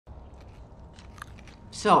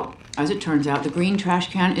So, as it turns out, the green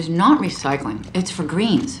trash can is not recycling. It's for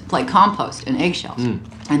greens, like compost and eggshells.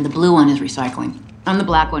 And the blue one is recycling. And the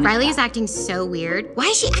black one Riley is acting so weird. Why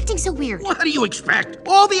is she acting so weird? What do you expect?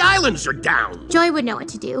 All the islands are down. Joy would know what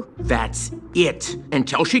to do. That's it.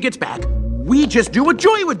 Until she gets back, we just do what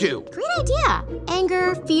Joy would do. Great idea.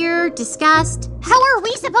 Anger, fear, disgust. How are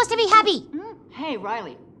we supposed to be happy? Hey,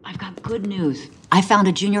 Riley, I've got good news. I found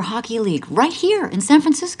a junior hockey league right here in San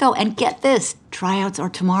Francisco, and get this, tryouts are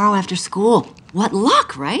tomorrow after school. What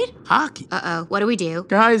luck, right? Hockey? Uh-oh, what do we do?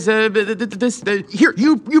 Guys, here,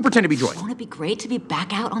 you pretend to be Joy. Won't it be great to be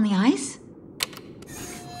back out on the ice?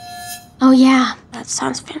 Oh yeah, that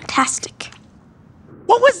sounds fantastic.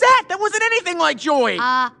 What was that? That wasn't anything like Joy.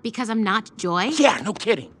 Because I'm not Joy? Yeah, no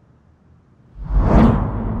kidding.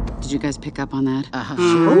 Did you guys pick up on that?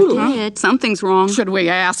 Sure did. Something's wrong. Should we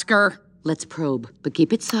ask her? Let's probe, but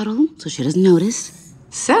keep it subtle so she doesn't notice.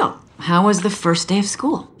 So, how was the first day of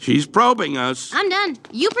school? She's probing us. I'm done.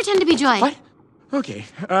 You pretend to be Joy. What? Okay,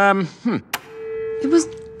 It was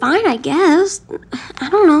fine, I guess. I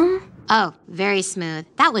don't know. Oh, very smooth.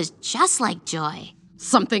 That was just like Joy.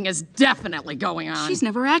 Something is definitely going on. She's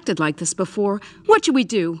never acted like this before. What should we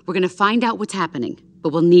do? We're gonna find out what's happening,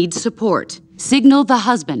 but we'll need support. Signal the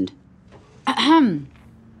husband. Ahem.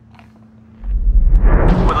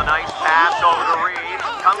 With a nice pass over to Reed,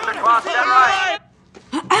 comes across that right.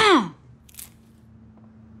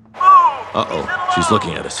 Uh-oh, she's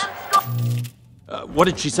looking at us. What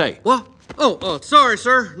did she say? What? Oh, sorry,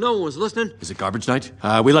 sir. No one was listening. Is it garbage night?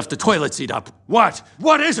 We left the toilet seat up. What?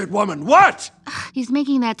 What is it, woman? What? He's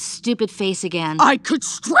making that stupid face again. I could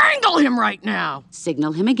strangle him right now.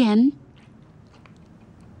 Signal him again.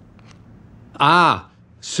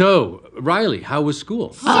 So, Riley, how was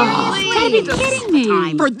school? Gotta be kidding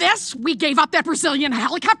me. For this, we gave up that Brazilian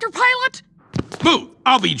helicopter pilot? Boo,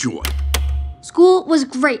 I'll be Joy. School was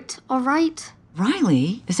great, all right?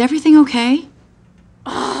 Riley, is everything okay?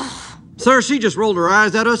 Sir, she just rolled her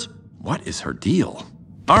eyes at us. What is her deal?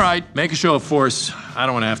 All right, make a show of force. I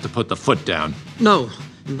don't want to have to put the foot down. No,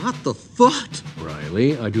 not the foot.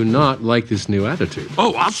 Riley, I do not like this new attitude.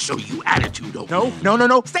 Oh, I'll show you attitude. No.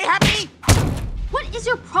 Stay happy. What is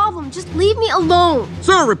your problem? Just leave me alone.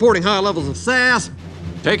 Sir, reporting high levels of sass.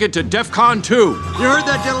 Take it to DEFCON 2. You heard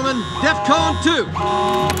that, gentlemen? DEFCON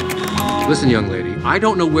 2. Listen, young lady, I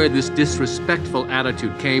don't know where this disrespectful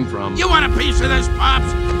attitude came from. You want a piece of this,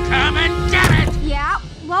 Pops? Come and get it. Yeah,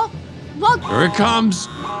 well... Here it comes.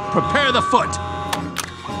 Prepare the foot.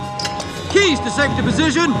 Keys to safety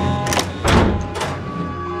position.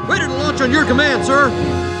 Ready to launch on your command, sir.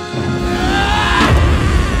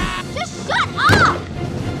 Just shut up!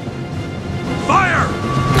 Fire!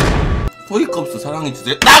 어이가 없어. 사랑해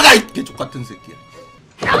주세요. 나가 이 개족 같은 새끼야.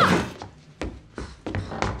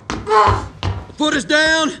 The foot is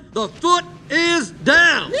down. The foot is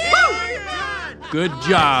down. Good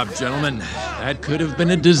job, gentlemen. That could have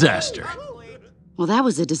been a disaster. Well, that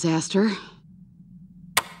was a disaster.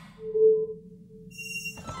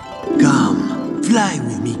 Come, fly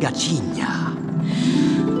with me, Gachinya.